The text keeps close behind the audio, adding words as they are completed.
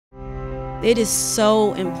It is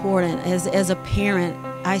so important. As a parent,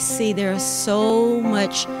 I see there's so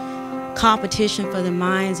much competition for the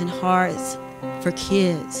minds and hearts for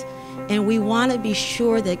kids. And we want to be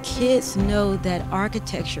sure that kids know that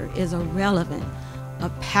architecture is a relevant, a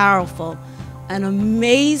powerful, an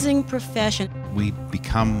amazing profession. We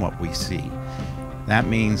become what we see. That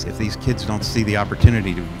means if these kids don't see the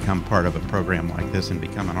opportunity to become part of a program like this and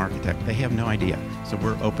become an architect, they have no idea. So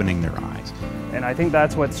we're opening their eyes. And I think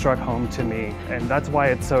that's what struck home to me. And that's why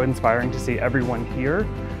it's so inspiring to see everyone here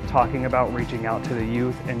talking about reaching out to the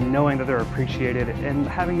youth and knowing that they're appreciated and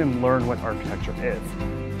having them learn what architecture is.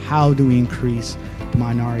 How do we increase the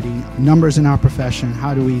minority numbers in our profession?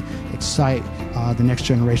 How do we excite the next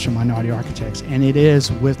generation of minority architects? And it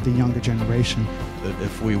is with the younger generation.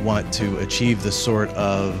 If we want to achieve the sort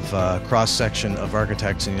of cross-section of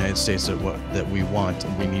architects in the United States that we want,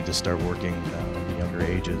 we need to start working at the younger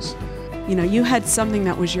ages. You know, you had something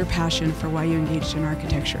that was your passion for why you engaged in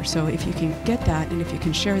architecture. So if you can get that and if you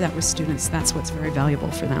can share that with students, that's what's very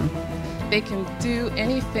valuable for them. They can do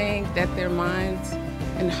anything that their minds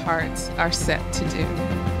and hearts are set to do.